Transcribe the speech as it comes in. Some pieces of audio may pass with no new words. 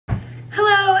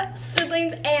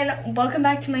siblings, and welcome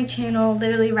back to my channel.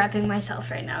 Literally wrapping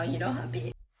myself right now, you know how it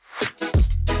be.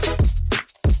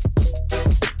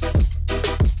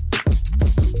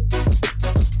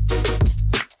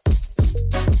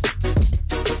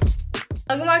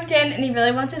 Logan walked in and he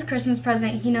really wants his Christmas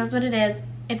present. He knows what it is.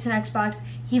 It's an Xbox.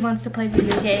 He wants to play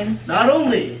video games. Not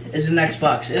only is it an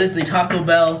Xbox, it is the Taco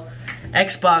Bell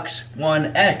Xbox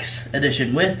One X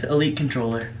edition with Elite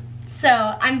controller. So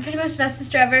I'm pretty much best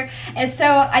sister ever, and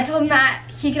so I told him that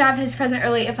he could have his present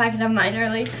early if I could have mine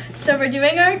early. So we're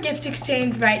doing our gift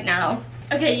exchange right now.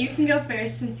 Okay, you can go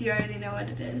first since you already know what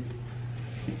it is.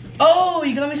 Oh,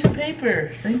 you got me some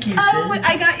paper. Thank you, Oh, Sid.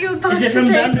 I got you a box of paper. Is it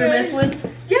from Dunder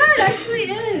Mifflin? Yeah, it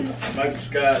actually is. Mike's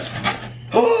got.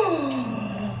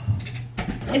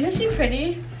 Isn't she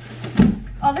pretty?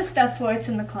 All the stuff for it's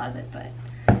in the closet, but.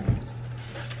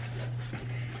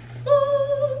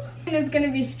 Is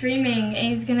gonna be streaming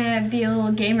and he's gonna be a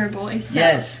little gamer boy. So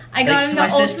yes. I got him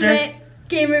the ultimate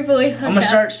gamer boy hookup. I'm gonna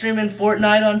start streaming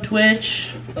Fortnite on Twitch.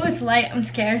 Oh, it's light. I'm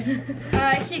scared.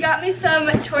 He got me some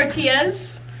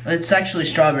tortillas. It's actually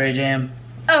strawberry jam.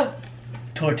 Oh.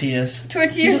 Tortillas.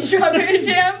 Tortilla strawberry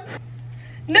jam.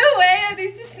 No way. Are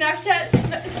these the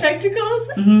Snapchat spectacles?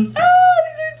 Mm-hmm. Oh,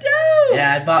 these are dope.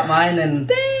 Yeah, I bought mine and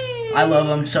Thanks. I love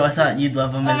them, so I thought you'd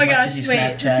love them as much as you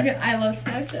Snapchat. This is good. I love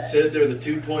Snapchat. Said they're the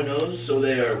 2.0s, so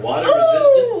they are water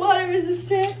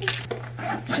resistant.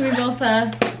 Should we both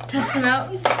test them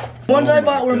out? The ones I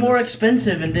bought were more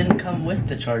expensive and didn't come with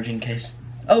the charging case.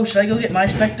 Oh, should I go get my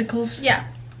spectacles? Yeah.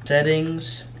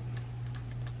 Settings.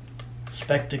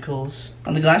 Spectacles.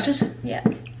 On the glasses? Yeah.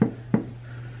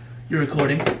 You're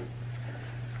recording.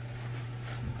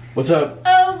 What's up?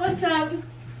 Oh, what's up?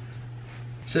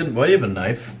 Sid, why do you have a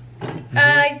knife?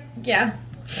 Yeah.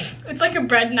 It's like a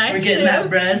bread knife. We're getting that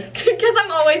bread. Because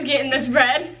I'm always getting this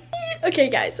bread. Okay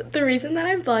guys, the reason that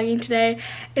I'm vlogging today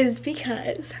is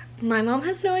because my mom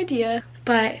has no idea,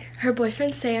 but her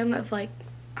boyfriend Sam of like,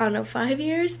 I don't know, 5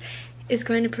 years is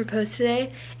going to propose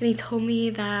today, and he told me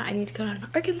that I need to go down to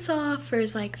Arkansas for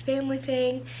his like family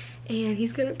thing, and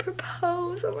he's gonna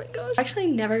propose. Oh my gosh. I've actually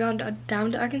never gone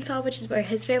down to Arkansas, which is where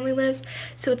his family lives,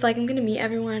 so it's like I'm gonna meet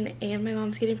everyone, and my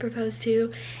mom's getting proposed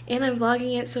to, and I'm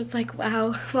vlogging it, so it's like,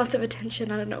 wow, lots of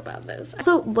attention. I don't know about this.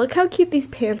 So look how cute these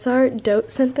pants are. Dote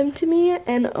sent them to me,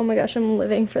 and oh my gosh, I'm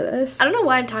living for this. I don't know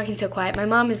why I'm talking so quiet. My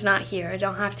mom is not here. I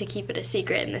don't have to keep it a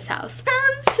secret in this house.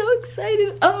 I'm so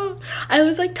excited. Oh, I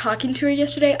was like talking to her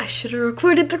yesterday. I should have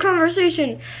recorded the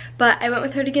conversation, but I went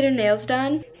with her to get her nails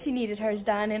done. She needed hers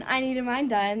done, and I needed mine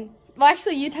done. Well,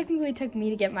 actually, you technically took me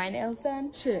to get my nails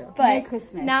done. True. But Merry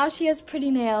Christmas. now she has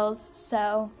pretty nails,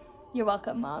 so you're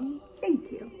welcome, Mom.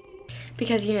 Thank you.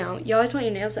 Because, you know, you always want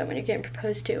your nails done when you're getting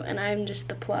proposed to, and I'm just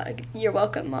the plug. You're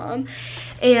welcome, Mom.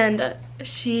 And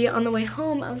she, on the way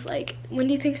home, I was like, when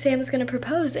do you think Sam's gonna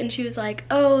propose? And she was like,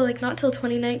 oh, like not till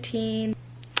 2019.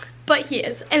 But he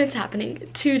is, and it's happening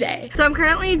today. So I'm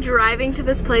currently driving to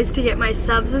this place to get my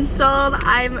subs installed.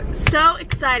 I'm so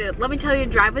excited. Let me tell you,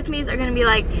 drive with me's are gonna be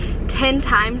like 10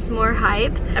 times more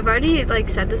hype. I've already like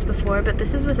said this before, but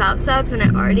this is without subs and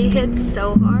it already hits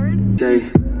so hard.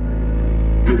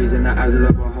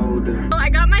 I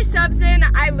got my subs in.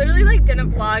 I literally like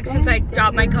didn't vlog since I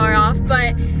dropped my car off,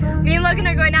 but me and Logan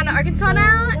are going down to Arkansas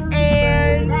now,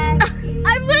 and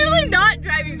I'm literally not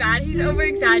driving bad. He's over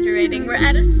exaggerating. We're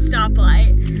at a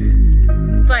stoplight.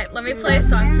 But let me play a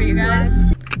song for you guys.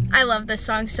 I love this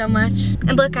song so much.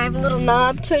 And look, I have a little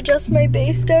knob to adjust my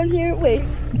bass down here. Wait,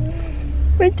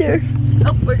 right there.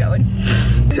 Oh, we're going.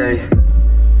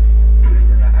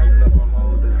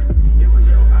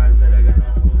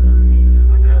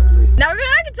 Now we're going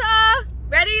to Arkansas.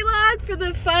 Ready, Log, for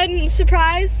the fun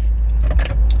surprise?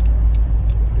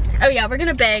 Oh yeah, we're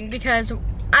gonna bang because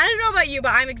I don't know about you,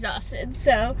 but I'm exhausted,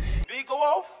 so. Beat go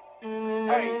off?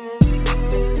 Hey.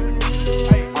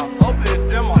 Hey, I'm up it,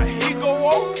 then my heat go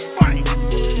off. Bang.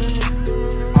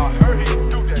 I heard he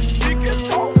do that speaking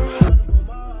talk.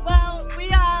 Well, we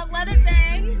let it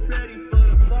bang.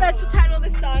 That's the title of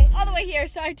this song. All the way here,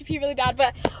 so I have to pee really bad,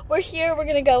 but we're here, we're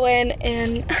gonna go in,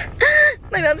 and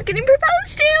my mom's getting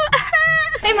proposed to.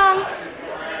 Hey, Mom.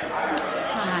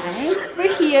 Hi.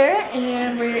 We're here,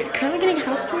 and we're currently getting a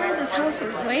house tour. This house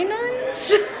is way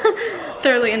nice.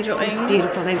 Thoroughly enjoying. It's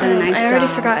beautiful. They've done a nice job. I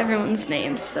already forgot everyone's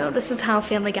names, so this is how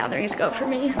family gatherings go for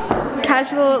me.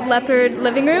 Casual leopard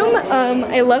living room.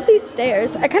 I love these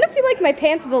stairs. I kind of feel like my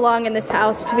pants belong in this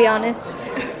house, to be honest.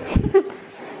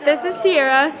 This is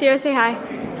Sierra. Sierra, say hi.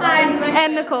 Hi.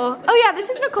 And Nicole. Oh yeah, this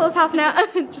is Nicole's house now.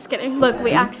 Just kidding. Look,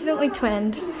 we accidentally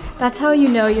twinned. That's how you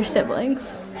know you're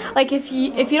siblings. Like if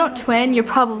you don't twin, you're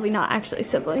probably not actually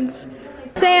siblings.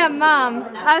 Sam, Mom,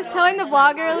 I was telling the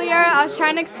vlog earlier, I was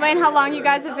trying to explain how long you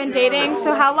guys have been dating.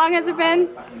 So how long has it been?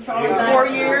 4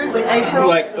 years, April.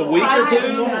 Like a week or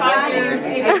two? 5 years.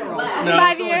 No,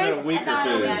 5 it's only years? been a week or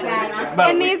two.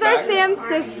 And these are Sam's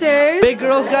sisters. Big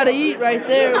girl's gotta eat right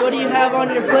there. What do you have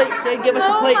on your plate? Say, give us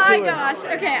a plate Oh my tour. gosh.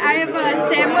 Okay, I have a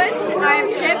sandwich, I have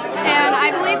chips, and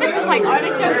I believe this is like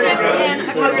artichoke dip and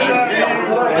a cookie.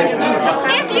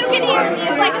 If you can hear me,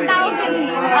 it's like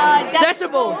 1,000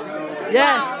 Decibels.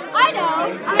 Yes. Wow, I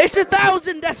know. It's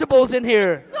 1,000 decibels in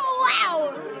here. So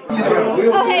loud.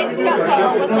 Oh hey, just got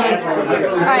tall. What's up?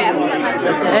 Alright, I'm gonna set my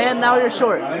stuff. And now you're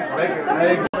short.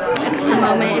 It's the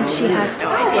moment and she has no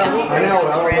idea.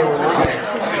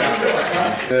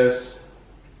 This,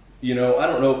 you know, I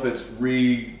don't know if it's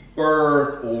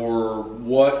rebirth or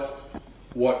what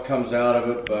comes out of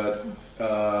it, but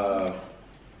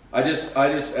I just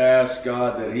ask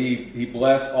God that He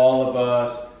bless all of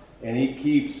us and He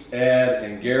keeps Ed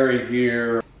and Gary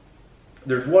here.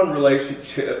 There's one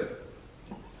relationship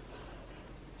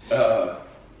that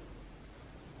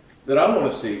I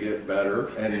want to see get better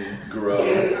and grow.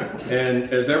 And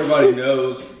as everybody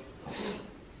knows,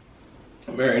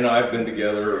 Mary and I have been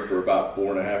together for about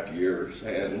 4.5 years,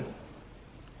 and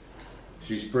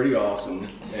she's pretty awesome.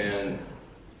 And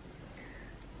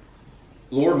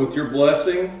Lord, with your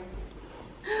blessing,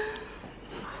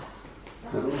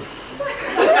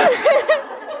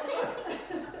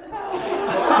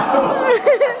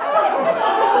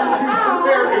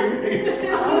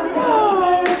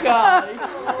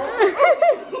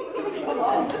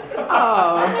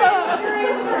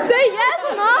 Say yes,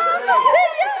 Mom! Say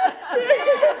yes!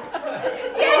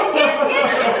 Yes, yes,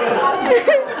 yes!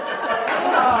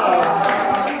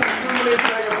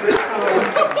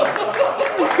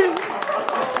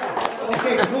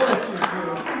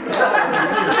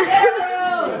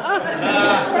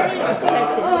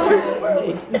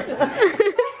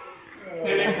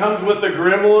 and it comes with the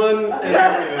gremlin and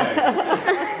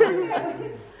everything.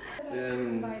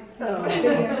 And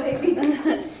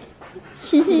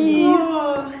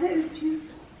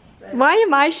Why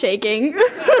am I shaking?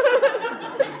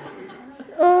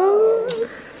 Oh.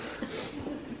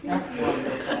 Let's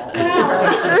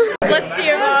see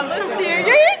her, Mom. Let's see her.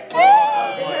 You're cute.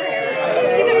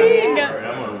 Let's see the ring.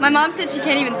 My mom said she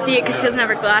can't even see it because she doesn't have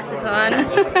her glasses on.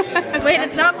 Wait,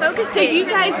 it's not focusing. So you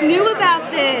guys knew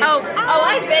about this. Oh,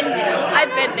 I've been new. I've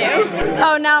been new.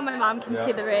 Oh, now my mom can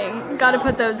see the ring. Gotta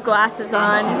put those glasses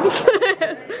on.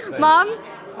 Mom?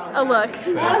 Oh, look.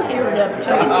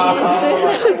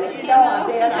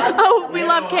 Oh, we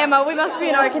love camo. We must be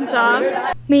in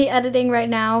Arkansas. Me editing right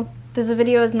now. This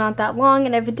video is not that long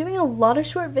and I've been doing a lot of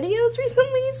short videos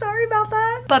recently. Sorry about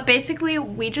that. But basically,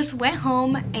 we just went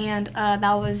home and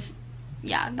that was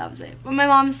it. But my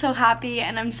mom's so happy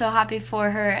and I'm so happy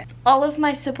for her. All of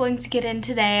my siblings get in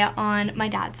today on my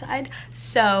dad's side.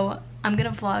 So I'm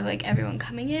gonna vlog like everyone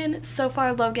coming in. So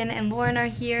far, Logan and Lauren are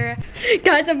here.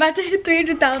 Guys, I'm about to hit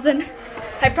 300,000.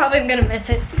 I probably am gonna miss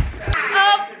it.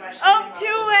 Oh, 2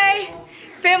 away.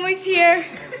 Family's here.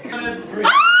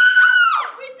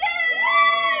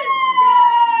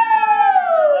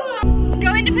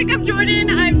 Going to pick up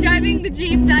Jordan. I'm driving the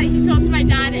Jeep that he sold to my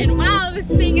dad, and wow, this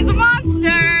thing is a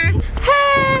monster.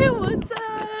 Hey, what's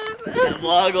up?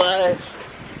 Vlog life.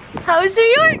 How was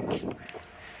New York?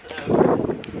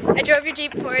 I drove your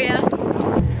Jeep for you.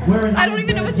 I don't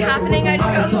even know what's happening. I just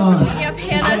got home from picking up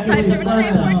Hannah, so I've driven to the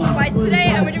airport twice today,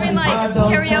 and we're doing like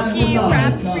karaoke,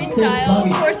 rap, freestyle.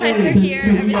 Four sides are here.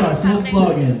 Everything's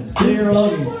happening.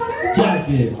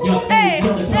 Hey,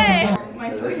 hey.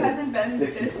 My sleep hasn't been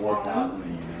this long.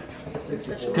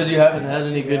 Because you haven't had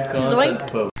any good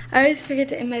content. I always forget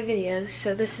to end my videos,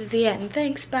 so this is the end.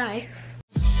 Thanks, bye.